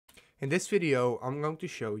In this video, I'm going to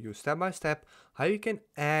show you step by step how you can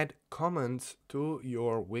add comments to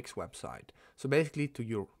your Wix website. So basically to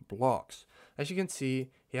your blogs. As you can see,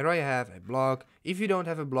 here I have a blog. If you don't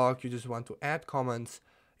have a blog, you just want to add comments,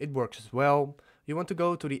 it works as well. You want to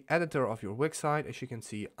go to the editor of your Wix site. As you can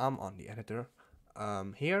see, I'm on the editor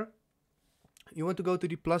here. You want to go to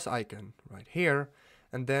the plus icon right here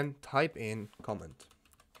and then type in comment.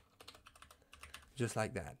 Just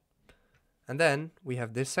like that. And then we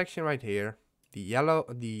have this section right here,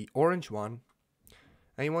 the orange one,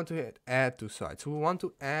 and you want to hit add to site. So we want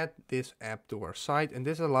to add this app to our site, and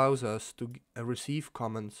this allows us to receive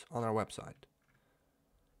comments on our website.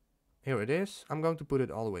 Here it is. I'm going to put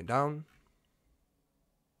it all the way down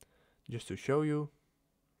just to show you,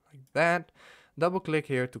 like that. Double click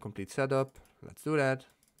here to complete setup. Let's do that.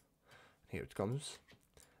 Here it comes.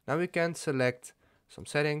 Now we can select some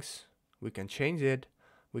settings. We can change it.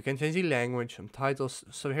 We can change the language, some titles.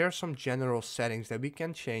 So here are some general settings that we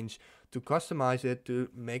can change to customize it to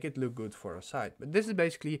make it look good for our site. But this is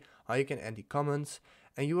basically how you can add the comments,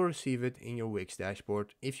 and you will receive it in your Wix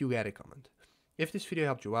dashboard if you get a comment. If this video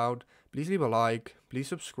helped you out, please leave a like, please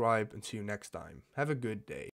subscribe, and see you next time. Have a good day.